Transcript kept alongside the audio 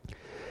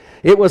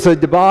It was a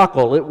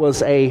debacle. It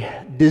was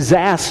a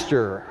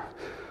disaster.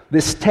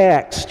 This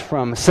text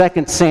from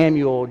 2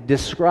 Samuel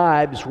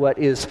describes what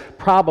is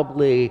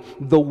probably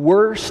the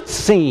worst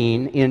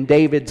scene in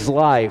David's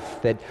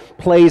life that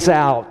plays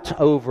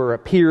out over a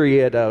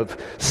period of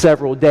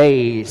several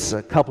days,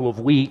 a couple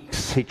of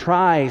weeks. He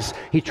tries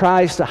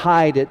to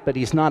hide it, but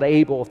he's not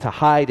able to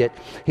hide it.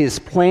 His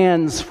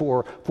plans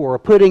for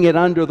putting it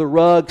under the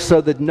rug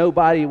so that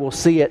nobody will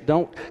see it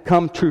don't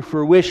come to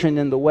fruition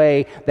in the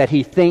way that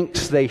he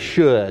thinks they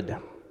should.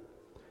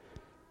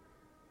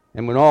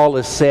 And when all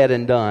is said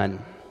and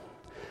done,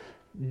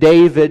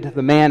 David,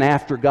 the man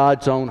after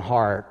God's own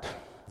heart,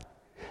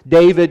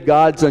 David,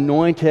 God's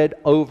anointed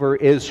over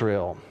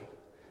Israel,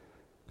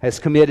 has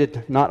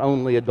committed not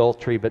only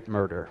adultery but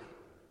murder.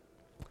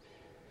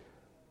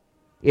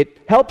 It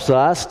helps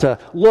us to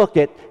look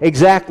at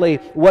exactly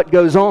what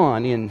goes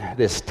on in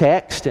this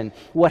text and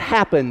what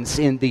happens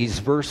in these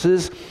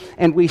verses,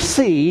 and we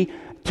see,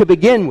 to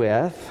begin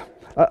with,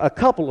 a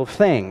couple of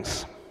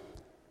things.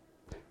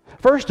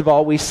 First of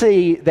all, we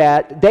see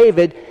that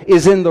David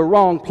is in the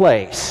wrong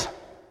place.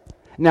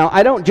 Now,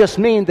 I don't just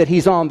mean that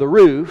he's on the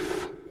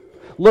roof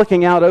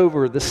looking out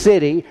over the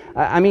city.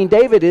 I mean,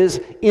 David is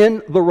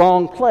in the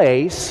wrong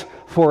place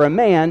for a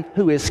man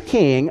who is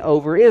king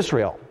over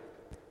Israel.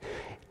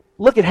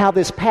 Look at how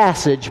this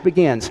passage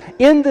begins.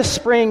 In the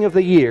spring of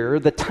the year,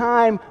 the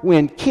time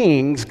when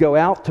kings go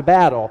out to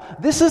battle,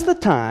 this is the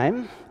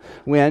time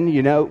when,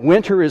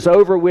 winter is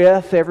over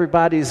with,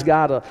 everybody's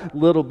got a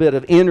little bit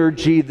of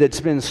energy that's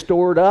been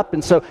stored up,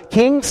 and so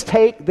kings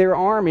take their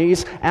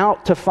armies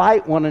out to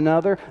fight one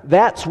another.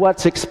 That's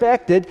what's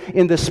expected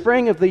in the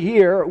spring of the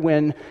year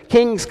when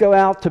kings go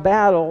out to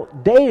battle.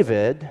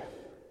 David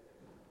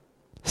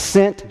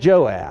sent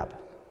Joab,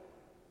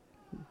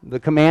 the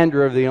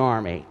commander of the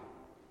army,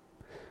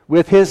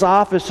 with his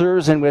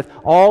officers and with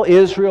all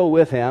Israel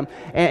with him,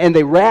 and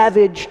they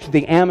ravaged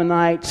the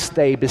Ammonites,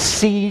 they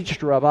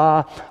besieged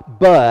Rabbah,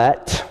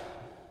 but,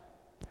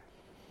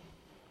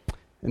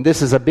 and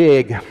this is a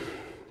big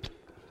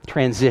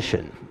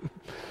transition,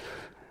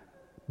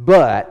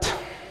 but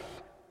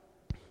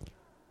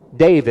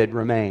David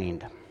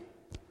remained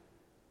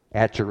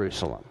at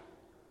Jerusalem.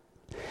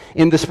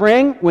 In the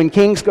spring, when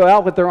kings go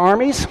out with their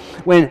armies,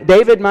 when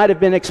David might have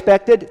been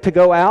expected to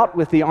go out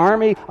with the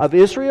army of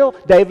Israel,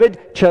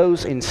 David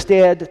chose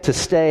instead to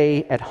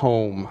stay at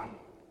home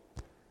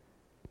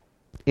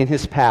in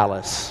his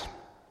palace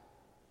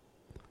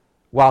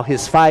while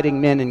his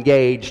fighting men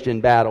engaged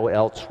in battle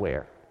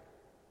elsewhere.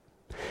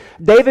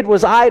 David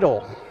was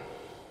idle.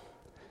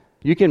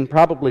 You can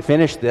probably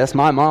finish this.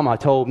 My mama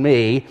told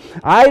me,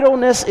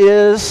 idleness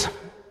is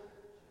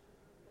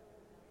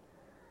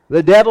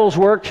the devil's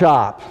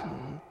workshop.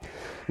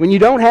 When you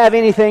don't have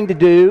anything to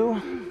do,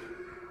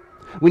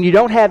 when you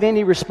don't have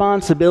any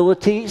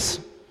responsibilities,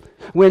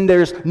 when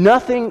there's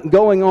nothing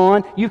going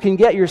on, you can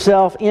get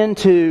yourself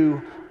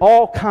into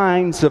all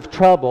kinds of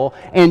trouble.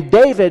 And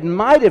David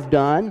might have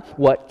done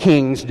what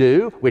kings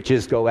do, which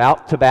is go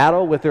out to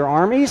battle with their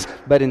armies,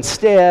 but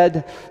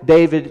instead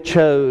David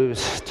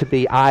chose to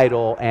be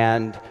idle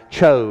and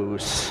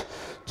chose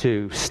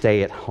to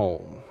stay at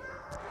home.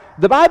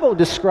 The Bible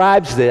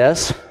describes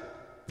this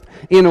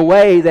in a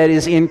way that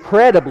is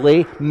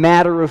incredibly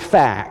matter of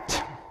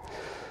fact.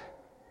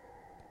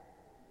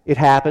 It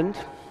happened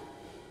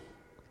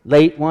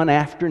late one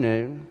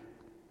afternoon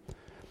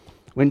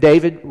when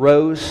David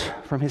rose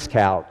from his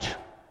couch,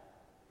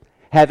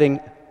 having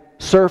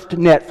surfed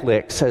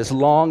Netflix as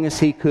long as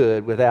he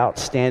could without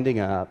standing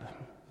up,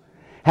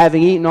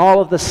 having eaten all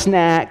of the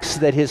snacks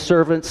that his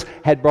servants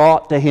had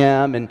brought to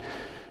him, and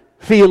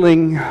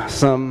feeling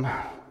some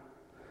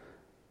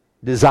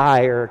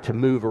desire to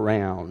move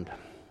around.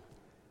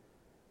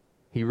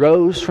 He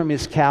rose from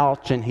his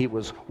couch and he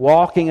was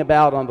walking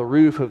about on the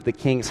roof of the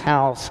king's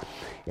house.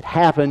 It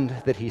happened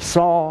that he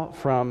saw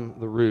from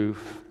the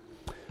roof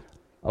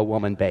a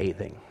woman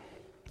bathing.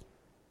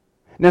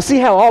 Now see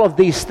how all of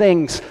these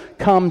things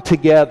come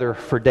together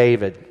for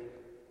David.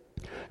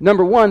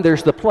 Number one,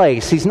 there's the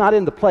place. He's not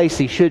in the place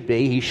he should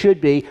be. He should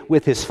be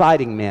with his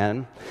fighting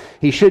men.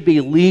 He should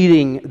be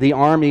leading the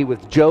army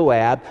with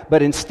Joab,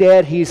 but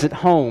instead he's at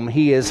home.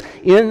 He is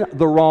in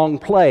the wrong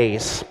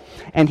place.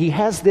 And he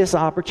has this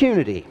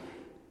opportunity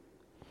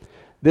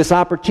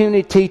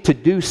to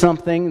do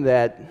something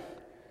that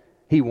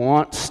he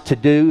wants to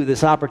do,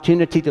 this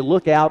opportunity to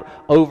look out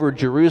over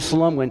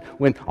Jerusalem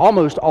when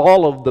almost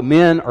all of the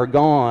men are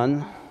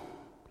gone.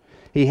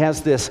 He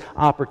has this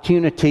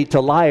opportunity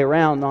to lie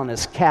around on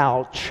his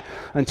couch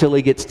until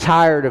he gets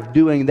tired of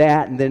doing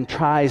that and then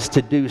tries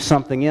to do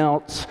something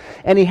else.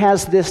 And he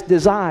has this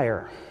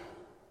desire.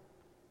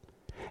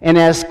 And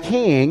as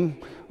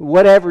king,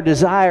 whatever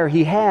desire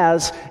he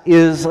has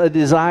is a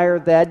desire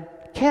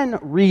that can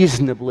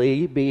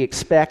reasonably be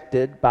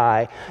expected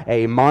by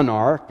a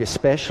monarch,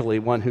 especially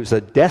one who's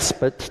a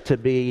despot, to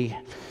be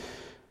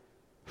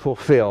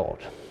fulfilled.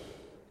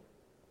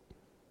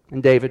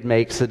 And David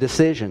makes a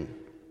decision.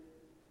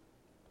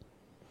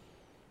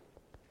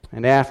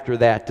 And after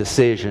that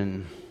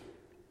decision,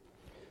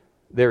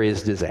 there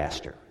is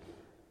disaster.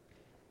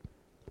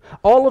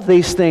 All of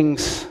these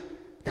things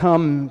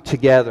come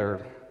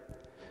together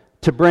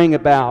to bring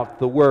about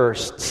the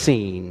worst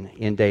scene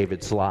in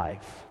David's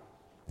life.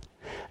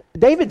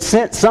 David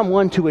sent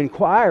someone to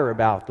inquire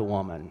about the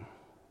woman.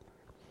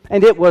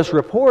 And it was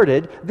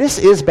reported, this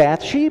is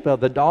Bathsheba,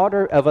 the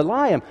daughter of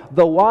Eliam,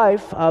 the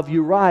wife of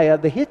Uriah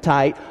the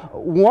Hittite,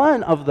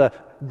 one of the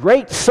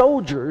great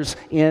soldiers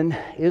in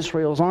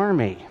Israel's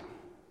army.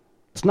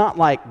 It's not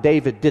like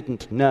David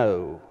didn't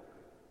know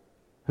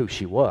who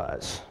she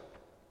was.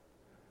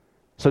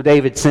 So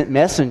David sent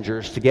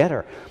messengers to get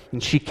her,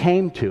 and she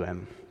came to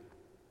him,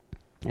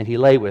 and he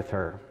lay with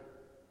her.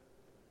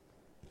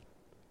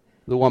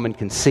 The woman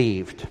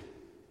conceived,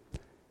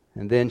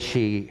 and then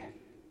she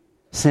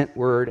sent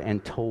word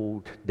and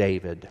told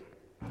David,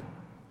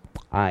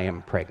 I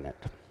am pregnant.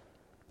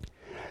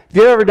 If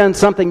you've ever done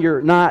something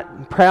you're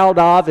not proud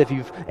of, if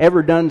you've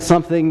ever done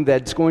something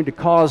that's going to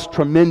cause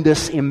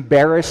tremendous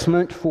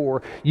embarrassment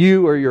for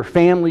you or your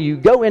family, you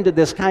go into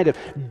this kind of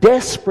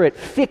desperate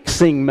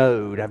fixing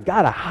mode. I've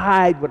got to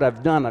hide what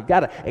I've done. I've got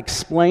to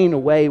explain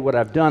away what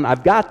I've done.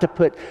 I've got to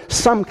put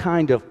some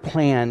kind of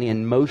plan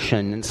in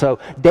motion. And so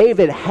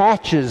David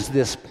hatches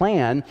this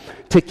plan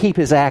to keep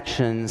his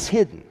actions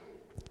hidden.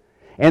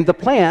 And the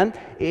plan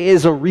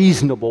is a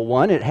reasonable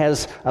one. It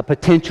has a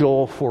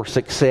potential for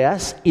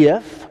success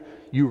if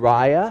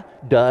Uriah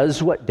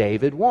does what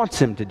David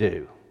wants him to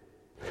do,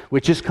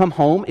 which is come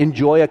home,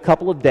 enjoy a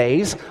couple of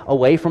days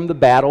away from the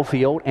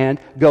battlefield, and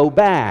go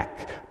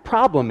back.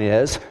 Problem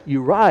is,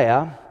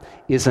 Uriah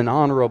is an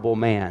honorable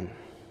man.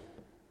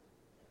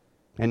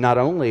 And not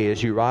only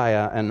is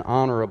Uriah an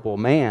honorable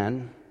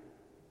man,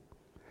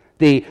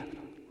 the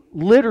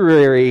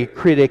literary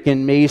critic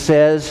in me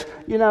says,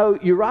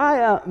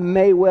 Uriah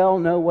may well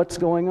know what's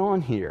going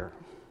on here.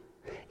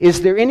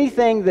 Is there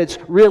anything that's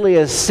really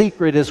as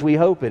secret as we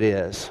hope it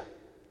is?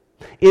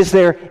 Is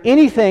there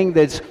anything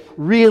that's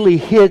really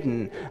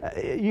hidden?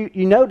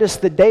 You notice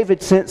that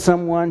David sent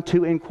someone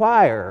to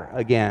inquire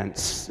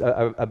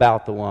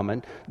about the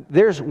woman.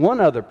 There's one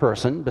other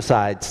person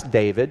besides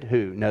David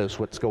who knows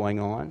what's going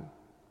on.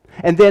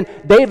 And then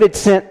David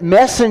sent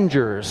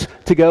messengers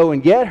to go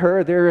and get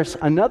her. There's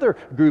another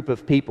group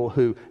of people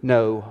who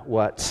know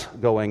what's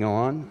going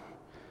on.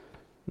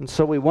 And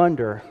so we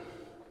wonder,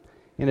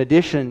 in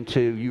addition to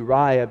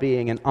Uriah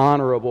being an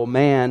honorable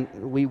man,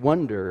 we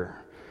wonder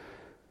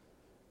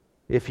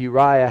if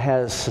Uriah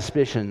has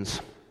suspicions,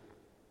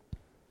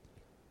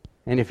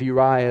 and if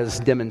Uriah's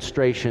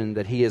demonstration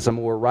that he is a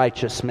more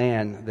righteous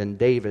man than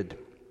David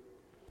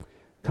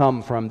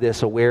come from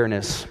this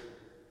awareness.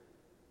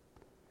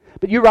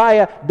 But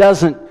Uriah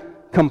doesn't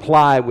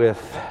comply with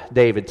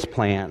David's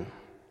plan.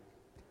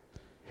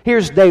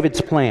 Here's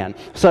David's plan.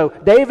 So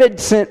David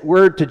sent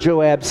word to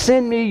Joab,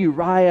 send me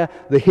Uriah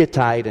the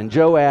Hittite, and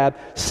Joab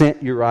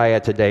sent Uriah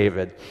to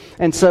David.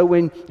 And so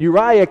when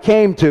Uriah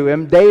came to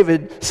him,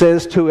 David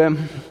says to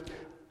him,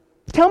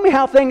 tell me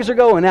how things are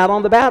going out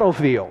on the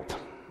battlefield.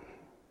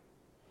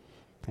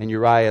 And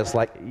Uriah's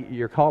like,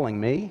 you're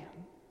calling me?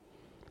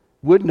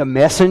 Wouldn't a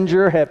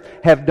messenger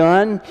have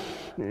done?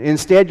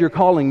 Instead, you're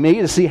calling me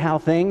to see how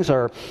things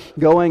are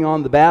going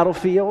on the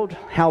battlefield,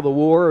 how the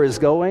war is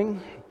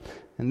going.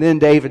 And then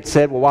David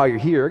said, well, while you're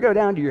here, go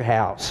down to your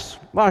house,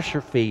 wash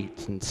your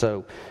feet. And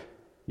so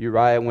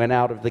Uriah went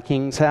out of the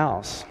king's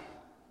house.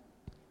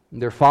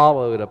 And there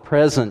followed a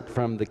present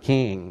from the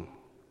king.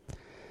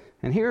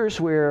 And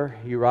here's where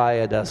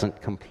Uriah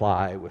doesn't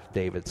comply with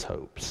David's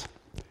hopes.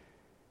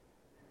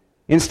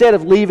 Instead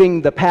of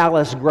leaving the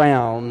palace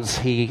grounds,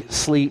 he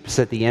sleeps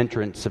at the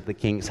entrance of the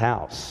king's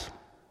house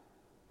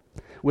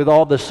with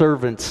all the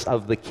servants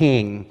of the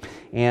king,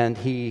 and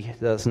he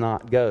does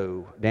not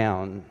go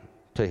down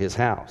to his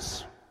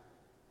house.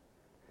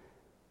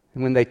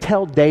 And when they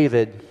tell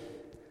David,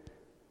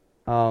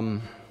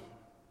 Uriah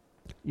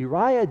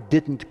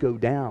didn't go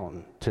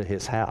down to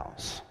his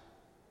house.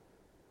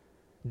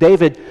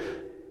 David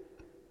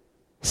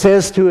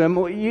says to him,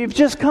 well, you've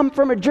just come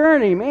from a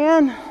journey,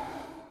 man.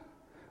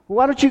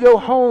 Why don't you go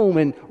home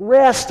and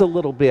rest a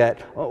little bit?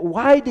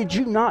 Why did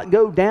you not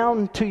go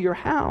down to your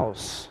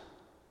house?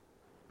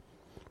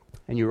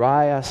 And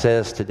Uriah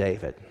says to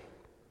David,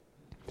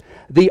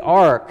 the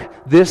ark,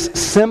 this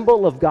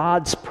symbol of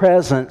God's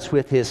presence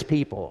with his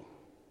people,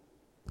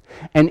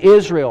 and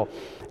Israel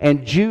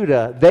and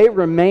Judah, they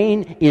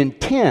remain in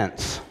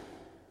tents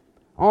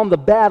on the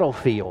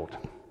battlefield.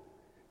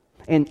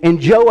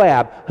 And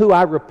Joab, who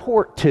I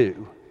report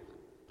to,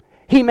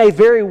 he may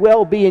very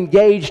well be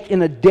engaged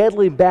in a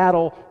deadly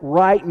battle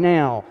right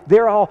now.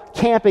 They're all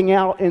camping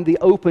out in the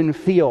open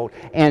field.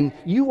 And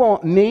you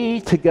want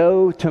me to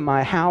go to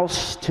my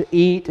house to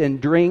eat and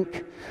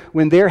drink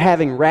when they're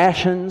having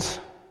rations?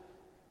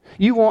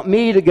 You want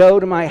me to go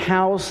to my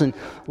house and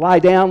lie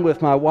down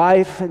with my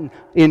wife and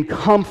in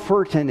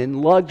comfort and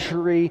in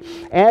luxury?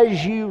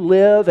 As you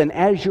live and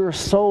as your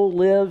soul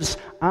lives,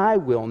 I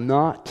will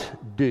not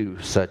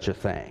do such a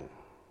thing.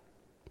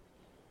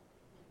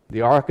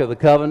 The Ark of the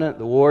Covenant,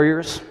 the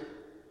warriors,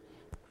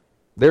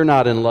 they're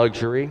not in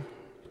luxury.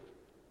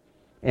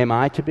 Am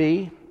I to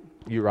be?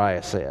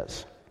 Uriah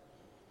says.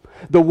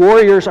 The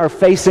warriors are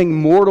facing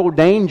mortal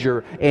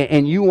danger,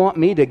 and you want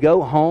me to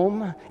go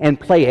home and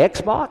play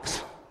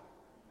Xbox?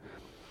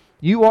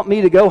 You want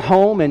me to go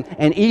home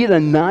and eat a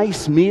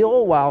nice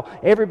meal while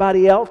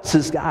everybody else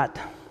has got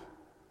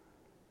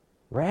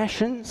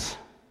rations?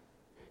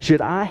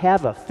 Should I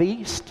have a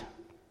feast?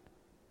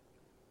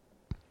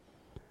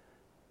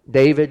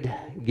 David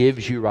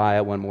gives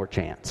Uriah one more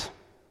chance.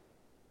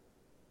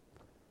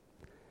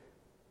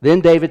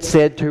 Then David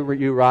said to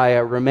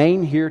Uriah,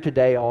 "Remain here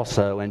today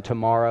also, and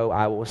tomorrow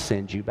I will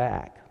send you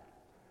back."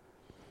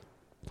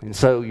 And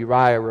so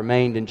Uriah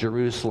remained in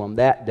Jerusalem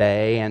that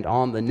day, and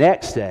on the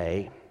next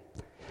day,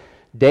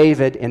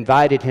 David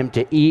invited him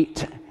to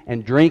eat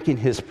and drink in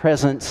his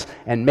presence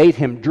and made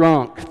him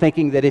drunk,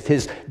 thinking that if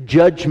his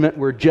judgment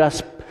were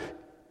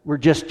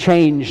just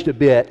changed a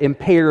bit,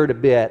 impaired a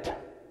bit,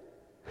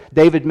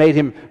 David made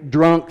him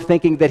drunk,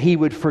 thinking that he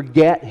would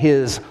forget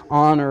his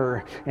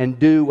honor and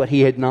do what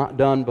he had not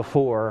done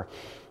before.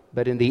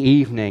 But in the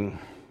evening,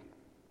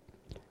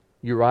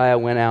 Uriah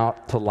went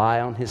out to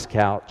lie on his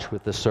couch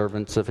with the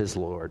servants of his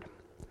Lord.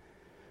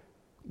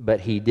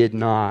 But he did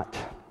not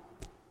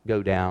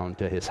go down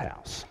to his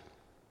house.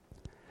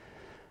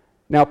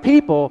 Now,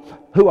 people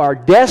who are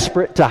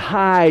desperate to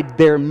hide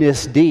their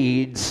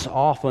misdeeds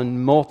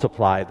often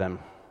multiply them.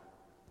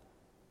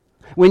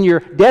 When you're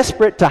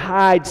desperate to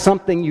hide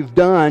something you've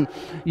done,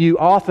 you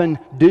often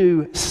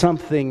do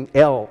something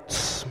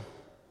else.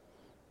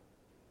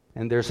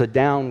 And there's a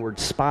downward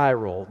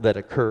spiral that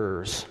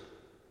occurs.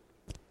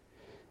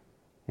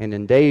 And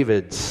in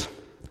David's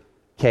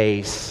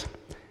case,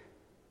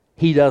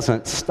 he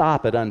doesn't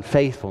stop at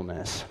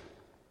unfaithfulness.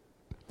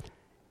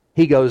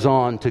 He goes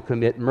on to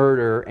commit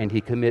murder, and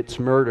he commits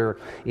murder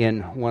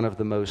in one of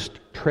the most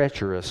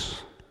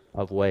treacherous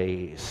of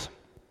ways.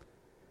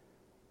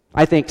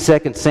 I think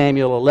 2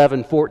 Samuel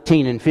 11,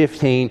 14, and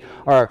 15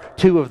 are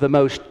two of the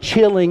most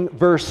chilling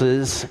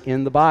verses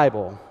in the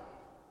Bible.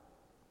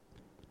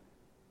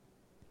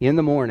 In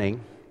the morning,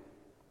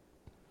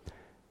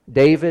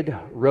 David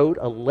wrote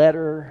a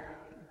letter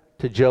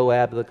to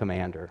Joab the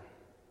commander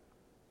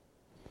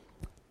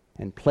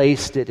and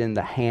placed it in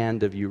the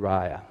hand of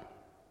Uriah.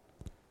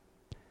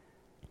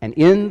 And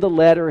in the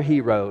letter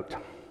he wrote,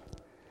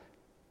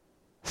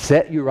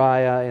 "Set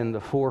Uriah in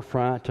the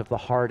forefront of the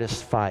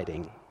hardest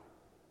fighting,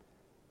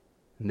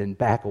 and then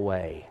back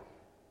away,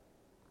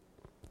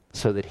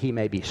 so that he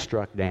may be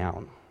struck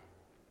down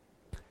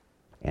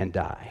and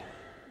die."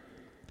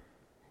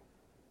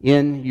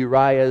 In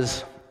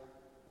Uriah's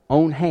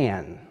own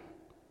hand,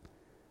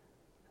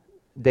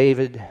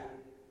 David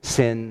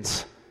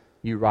sends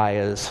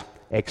Uriah's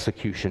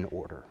execution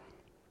order.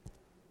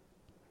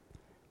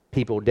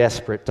 People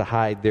desperate to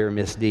hide their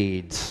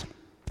misdeeds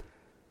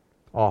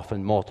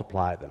often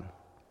multiply them.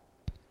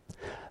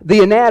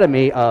 The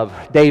anatomy of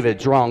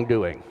David's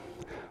wrongdoing.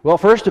 Well,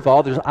 first of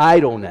all, there's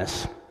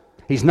idleness.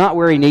 He's not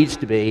where he needs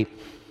to be.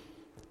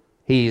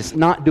 He's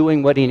not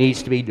doing what he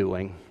needs to be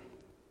doing.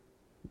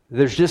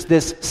 There's just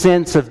this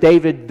sense of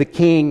David the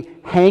king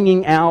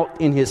hanging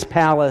out in his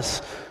palace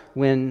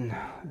when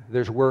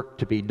there's work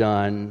to be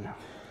done.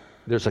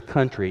 There's a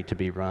country to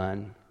be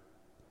run.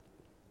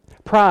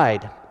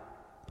 Pride.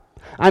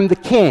 I'm the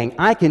king.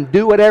 I can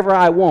do whatever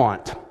I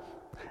want.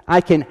 I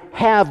can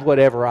have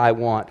whatever I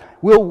want.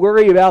 We'll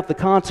worry about the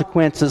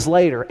consequences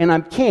later. And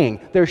I'm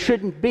king. There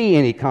shouldn't be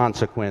any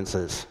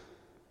consequences.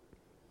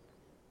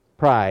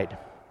 Pride.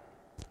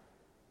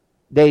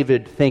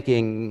 David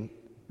thinking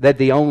that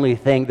the only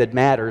thing that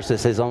matters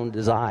is his own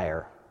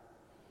desire.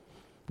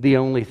 The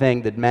only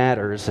thing that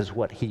matters is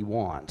what he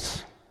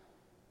wants.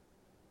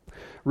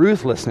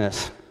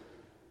 Ruthlessness.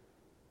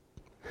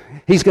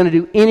 He's going to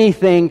do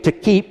anything to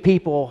keep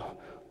people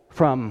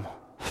from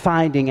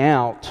finding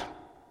out.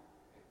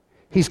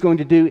 He's going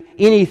to do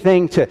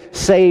anything to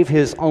save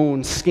his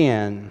own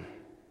skin.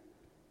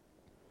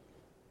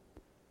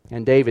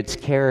 And David's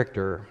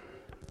character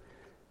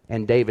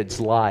and David's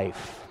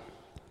life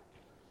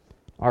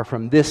are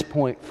from this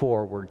point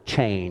forward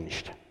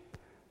changed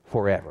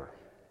forever.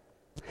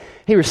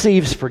 He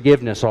receives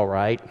forgiveness, all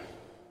right.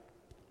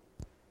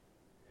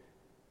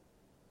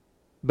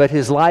 But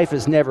his life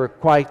is never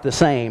quite the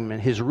same,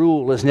 and his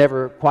rule is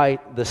never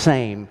quite the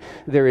same.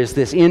 There is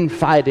this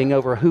infighting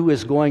over who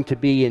is going to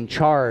be in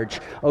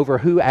charge, over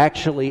who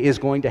actually is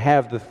going to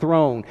have the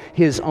throne.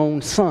 His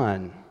own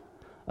son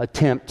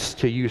attempts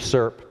to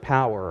usurp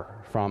power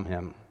from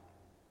him.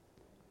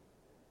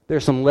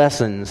 There's some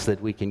lessons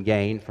that we can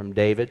gain from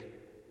David.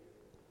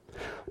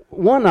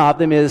 One of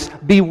them is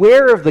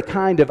beware of the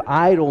kind of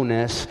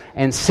idleness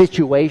and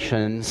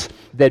situations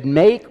that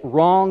make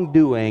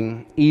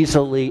wrongdoing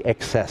easily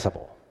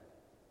accessible.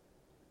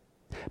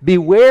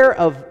 Beware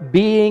of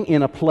being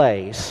in a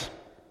place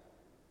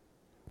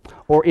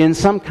or in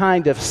some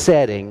kind of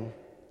setting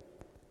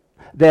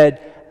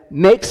that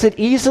makes it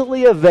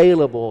easily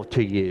available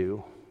to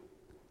you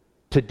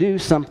to do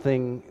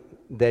something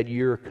that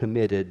you're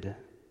committed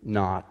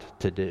not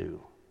to do.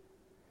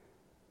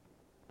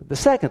 The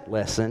second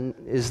lesson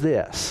is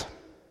this.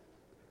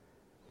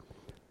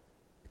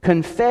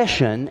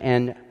 Confession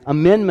and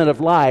amendment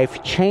of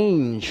life,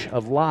 change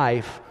of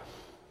life,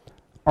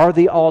 are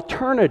the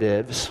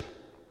alternatives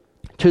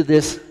to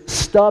this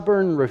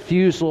stubborn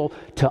refusal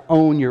to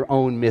own your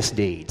own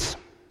misdeeds.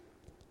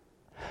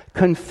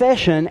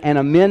 Confession and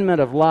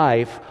amendment of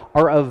life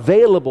are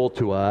available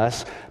to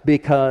us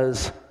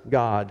because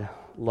God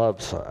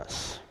loves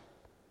us.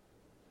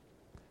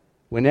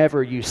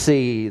 Whenever you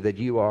see that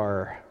you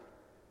are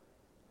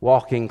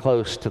walking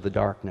close to the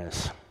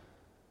darkness,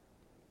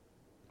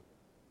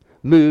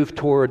 move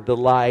toward the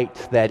light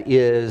that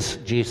is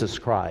Jesus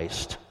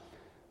Christ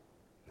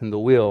and the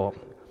will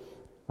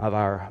of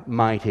our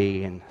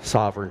mighty and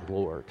sovereign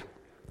Lord.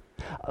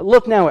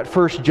 Look now at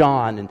 1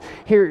 John, and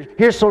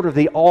here's sort of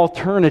the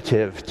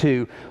alternative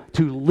to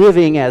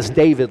living as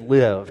David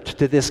lived,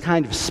 to this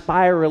kind of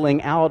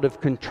spiraling out of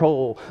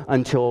control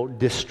until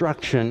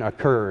destruction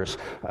occurs.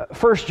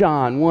 1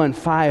 John 1,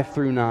 5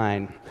 through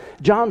 9.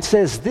 John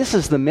says, "This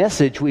is the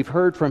message we've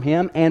heard from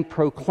him and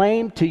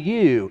proclaimed to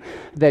you,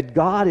 that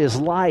God is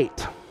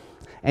light,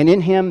 and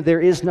in him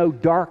there is no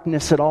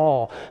darkness at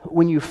all.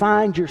 When you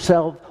find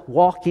yourself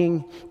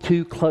walking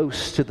too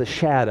close to the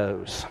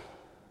shadows,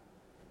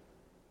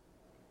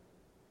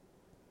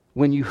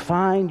 when you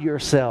find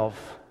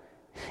yourself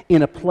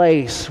in a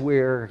place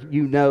where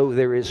you know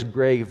there is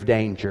grave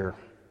danger,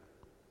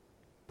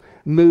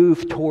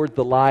 move toward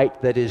the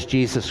light that is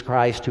Jesus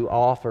Christ, who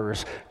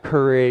offers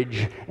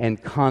courage and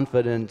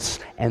confidence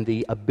and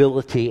the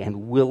ability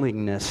and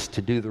willingness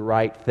to do the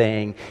right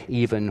thing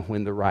even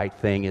when the right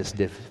thing is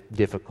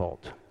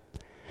difficult.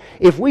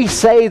 If we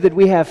say that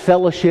we have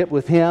fellowship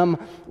with him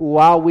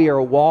while we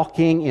are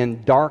walking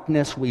in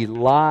darkness, we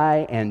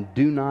lie and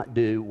do not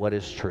do what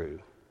is true.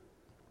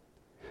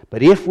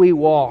 But if we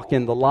walk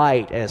in the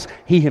light as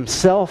he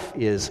himself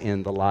is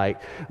in the light,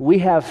 we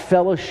have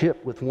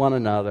fellowship with one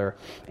another,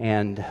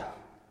 and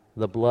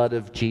the blood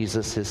of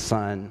Jesus, his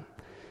Son,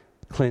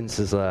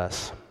 cleanses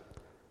us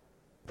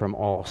from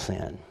all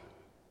sin.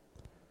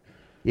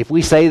 If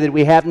we say that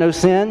we have no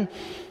sin,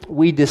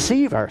 we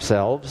deceive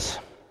ourselves,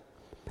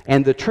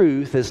 and the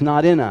truth is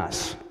not in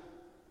us.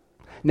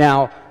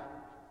 Now,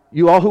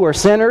 you all who are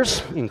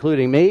sinners,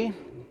 including me,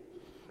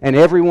 and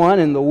everyone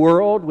in the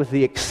world with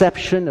the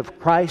exception of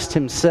Christ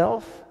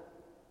himself,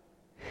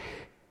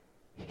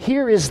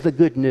 here is the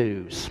good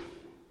news,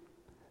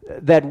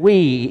 that we,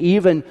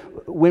 even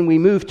when we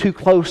move too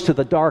close to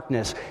the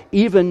darkness,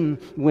 even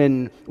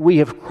when we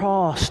have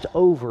crossed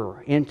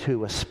over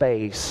into a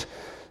space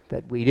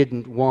that we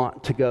didn't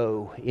want to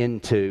go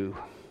into,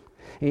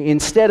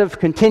 instead of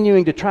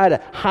continuing to try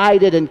to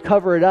hide it and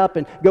cover it up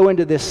and go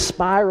into this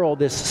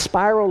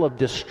spiral of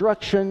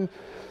destruction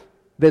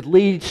that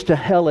leads to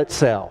hell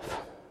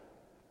itself,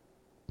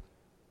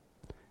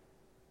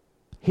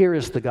 here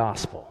is the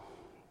gospel.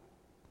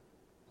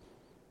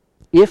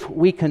 If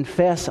we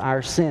confess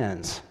our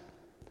sins,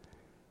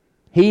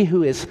 he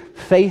who is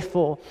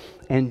faithful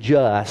and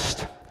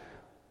just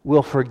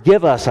will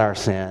forgive us our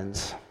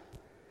sins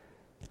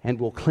and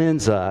will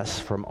cleanse us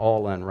from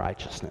all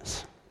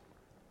unrighteousness.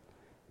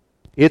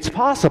 It's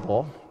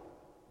possible.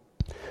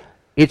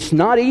 It's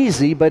not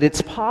easy, but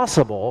it's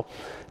possible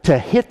to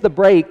hit the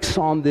brakes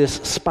on this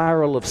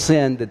spiral of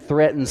sin that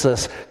threatens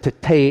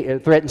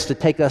to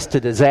take us to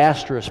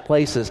disastrous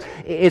places.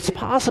 It's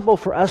possible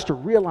for us to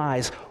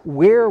realize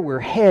where we're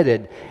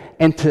headed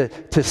and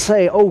to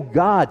say, "Oh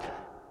God,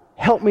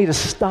 help me to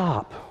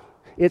stop."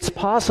 It's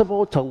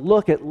possible to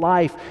look at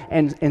life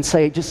and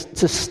say, just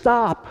to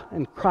stop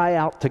and cry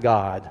out to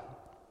God,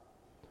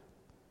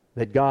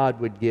 that God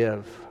would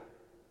give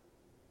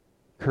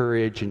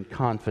courage and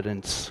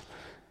confidence,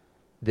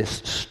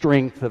 this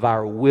strength of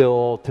our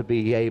will to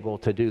be able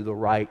to do the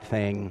right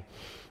thing,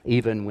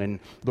 even when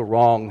the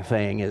wrong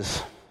thing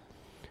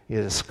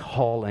is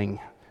calling.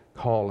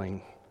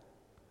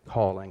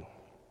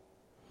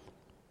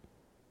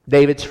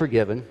 David's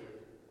forgiven.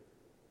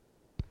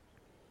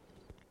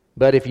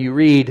 But if you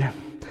read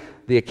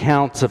the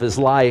accounts of his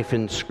life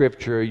in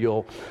Scripture,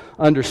 you'll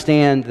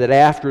understand that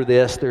after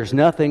this, there's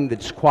nothing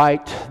that's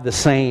quite the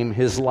same.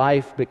 His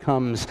life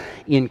becomes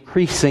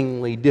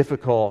increasingly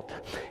difficult.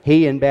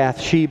 He and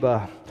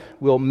Bathsheba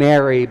will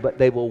marry, but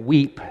they will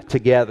weep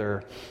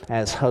together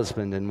as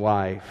husband and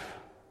wife.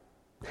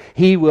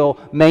 He will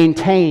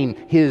maintain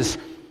his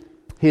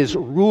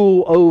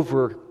rule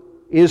over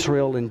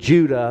Israel and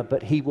Judah,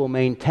 but he will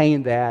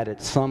maintain that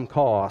at some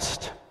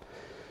cost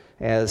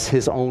as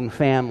his own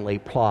family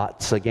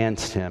plots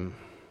against him.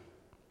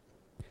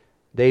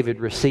 David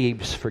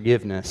receives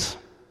forgiveness,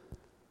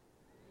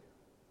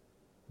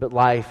 but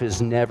life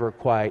is never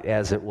quite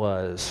as it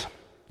was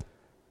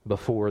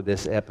before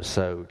this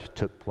episode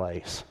took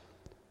place.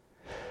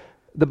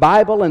 The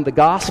Bible and the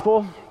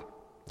gospel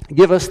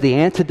give us the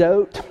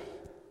antidote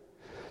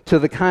to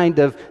the kind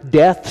of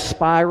death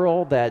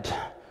spiral that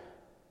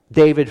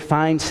David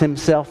finds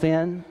himself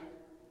in.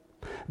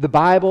 The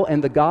Bible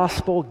and the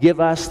gospel give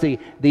us the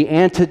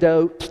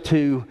antidote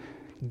to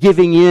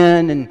giving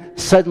in and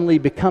suddenly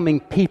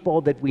becoming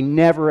people that we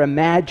never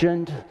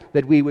imagined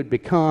that we would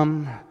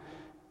become.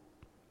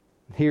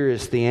 Here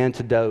is the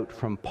antidote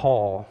from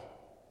Paul.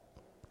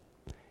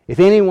 If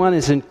anyone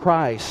is in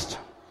Christ,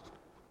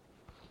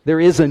 there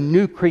is a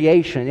new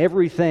creation.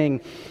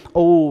 Everything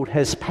old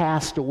has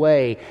passed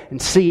away,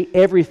 and see,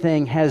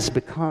 everything has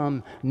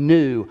become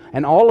new.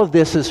 And all of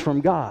this is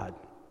from God,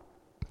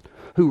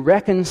 who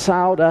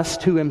reconciled us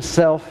to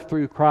himself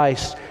through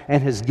Christ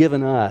and has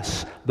given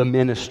us the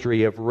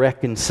ministry of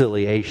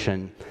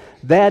reconciliation.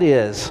 That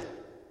is,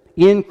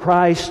 in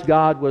Christ,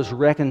 God was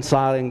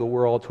reconciling the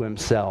world to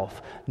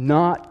himself,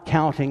 not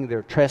counting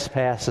their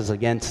trespasses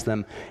against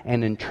them,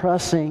 and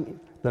entrusting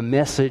the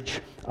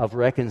message of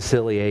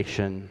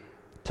reconciliation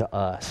to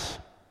us.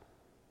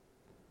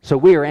 So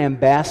we are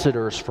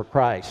ambassadors for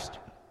Christ.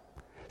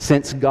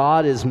 Since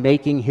God is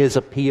making his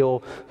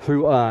appeal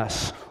through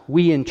us,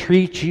 we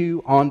entreat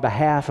you on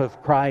behalf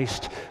of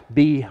Christ,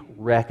 be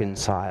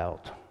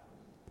reconciled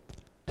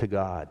to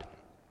God.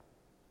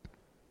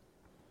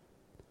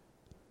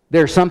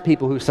 There are some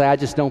people who say, I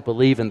just don't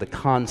believe in the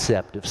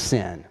concept of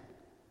sin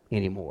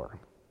anymore.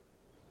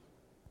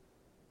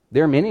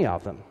 There are many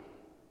of them.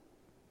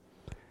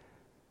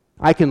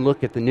 I can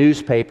look at the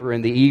newspaper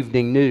and the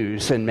evening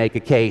news and make a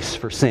case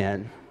for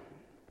sin.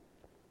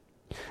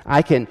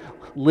 I can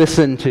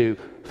listen to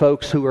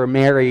folks who are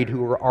married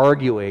who are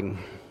arguing.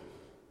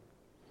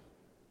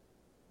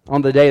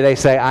 On the day they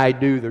say, I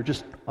do, they're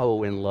just,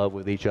 in love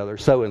with each other,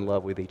 so in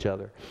love with each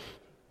other.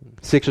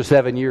 6 or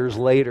 7 years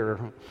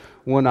later,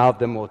 one of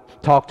them will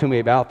talk to me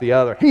about the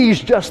other. He's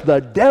just the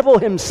devil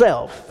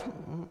himself.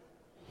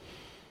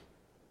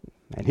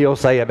 And he'll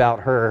say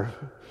about her,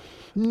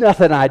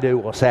 nothing I do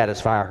will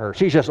satisfy her.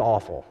 She's just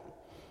awful.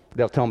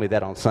 They'll tell me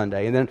that on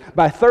Sunday. And then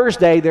by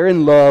Thursday, they're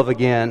in love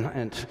again.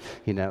 And,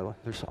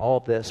 there's all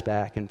this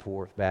back and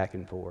forth, back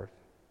and forth.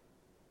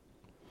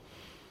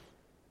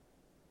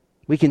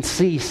 We can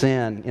see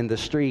sin in the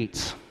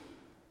streets.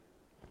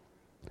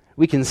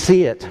 We can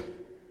see it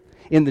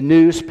in the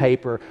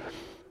newspaper.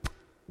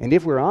 And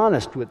if we're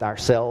honest with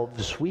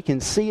ourselves, we can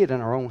see it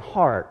in our own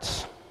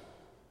hearts.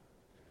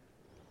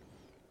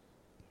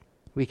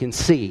 We can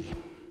see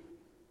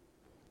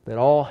that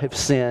all have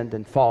sinned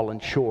and fallen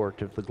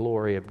short of the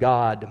glory of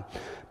God,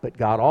 but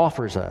God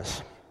offers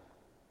us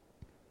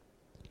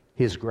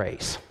his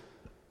grace.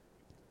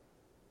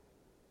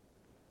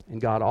 And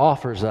God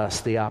offers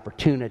us the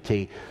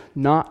opportunity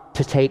not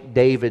to take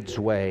David's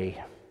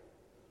way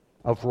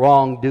of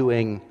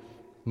wrongdoing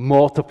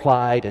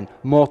multiplied and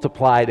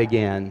multiplied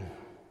again,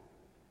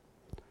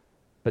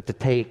 but to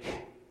take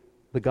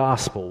the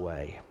gospel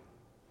way.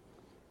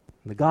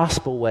 The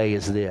gospel way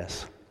is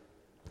this: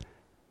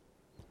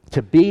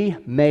 to be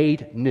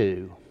made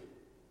new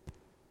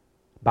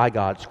by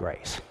God's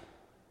grace.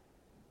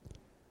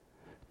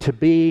 To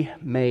be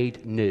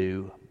made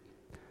new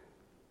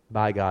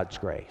by God's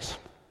grace.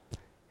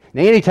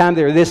 Now, anytime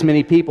there are this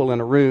many people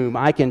in a room,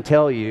 I can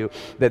tell you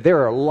that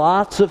there are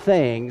lots of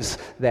things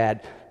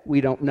that we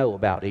don't know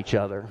about each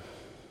other.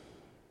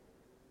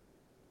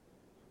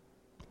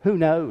 Who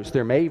knows?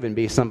 There may even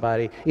be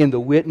somebody in the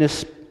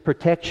witness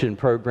protection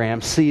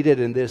program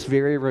seated in this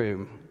very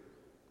room.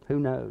 Who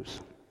knows?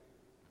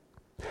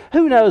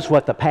 Who knows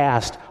what the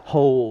past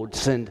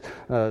holds and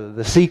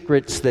the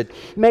secrets that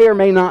may or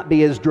may not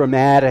be as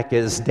dramatic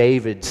as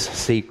David's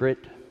secret.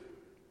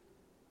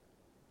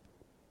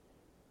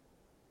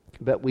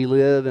 But we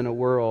live in a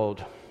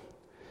world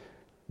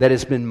that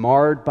has been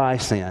marred by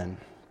sin,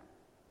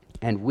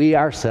 and we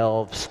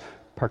ourselves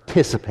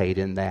participate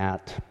in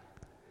that.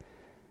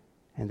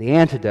 And the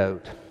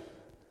antidote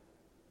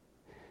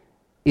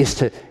is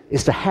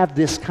to have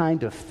this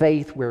kind of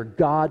faith where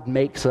God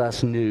makes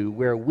us new,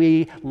 where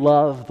we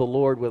love the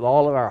Lord with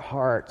all of our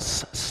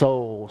hearts,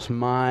 souls,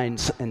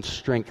 minds, and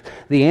strength.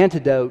 The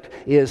antidote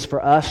is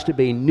for us to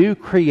be new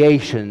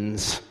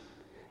creations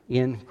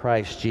in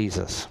Christ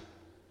Jesus.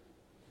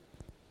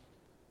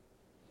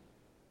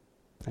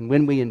 And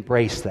when we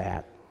embrace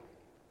that,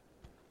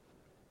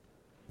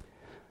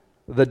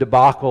 the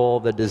debacle,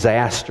 the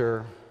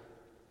disaster,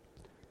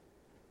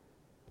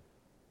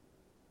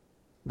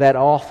 that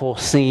awful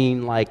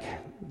scene like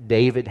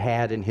David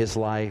had in his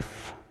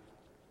life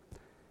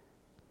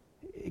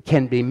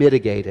can be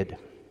mitigated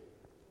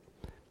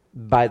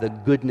by the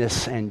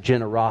goodness and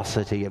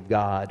generosity of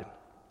God,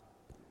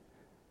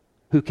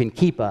 who can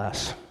keep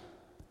us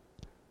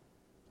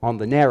on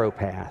the narrow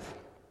path.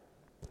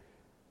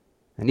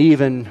 And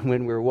even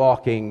when we're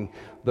walking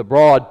the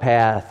broad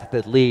path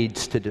that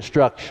leads to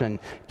destruction,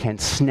 can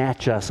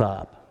snatch us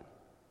up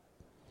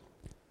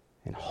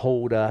and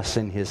hold us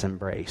in his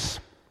embrace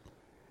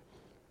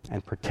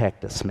and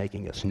protect us,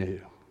 making us new.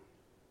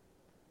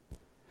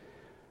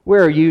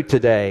 Where are you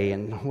today,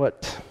 and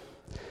what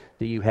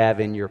do you have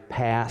in your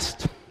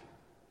past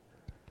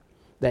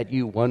that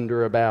you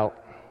wonder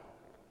about,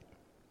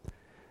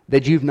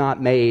 that you've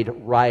not made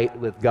right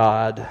with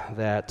God,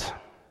 that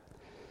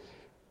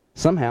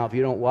somehow, if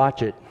you don't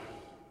watch it,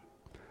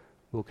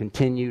 will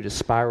continue to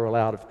spiral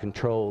out of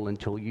control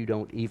until you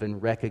don't even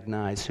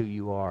recognize who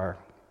you are?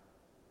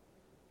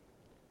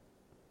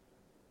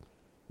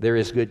 There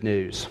is good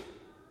news.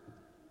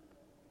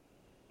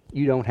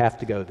 You don't have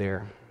to go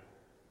there.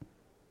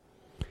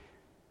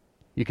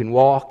 You can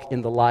walk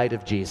in the light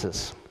of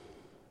Jesus.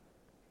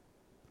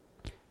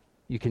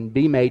 You can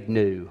be made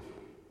new.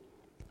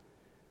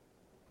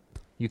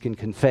 You can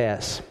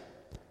confess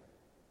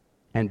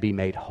and be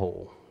made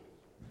whole.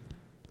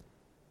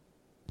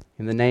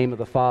 In the name of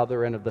the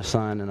Father, and of the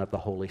Son, and of the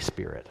Holy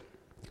Spirit.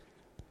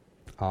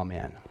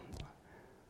 Amen.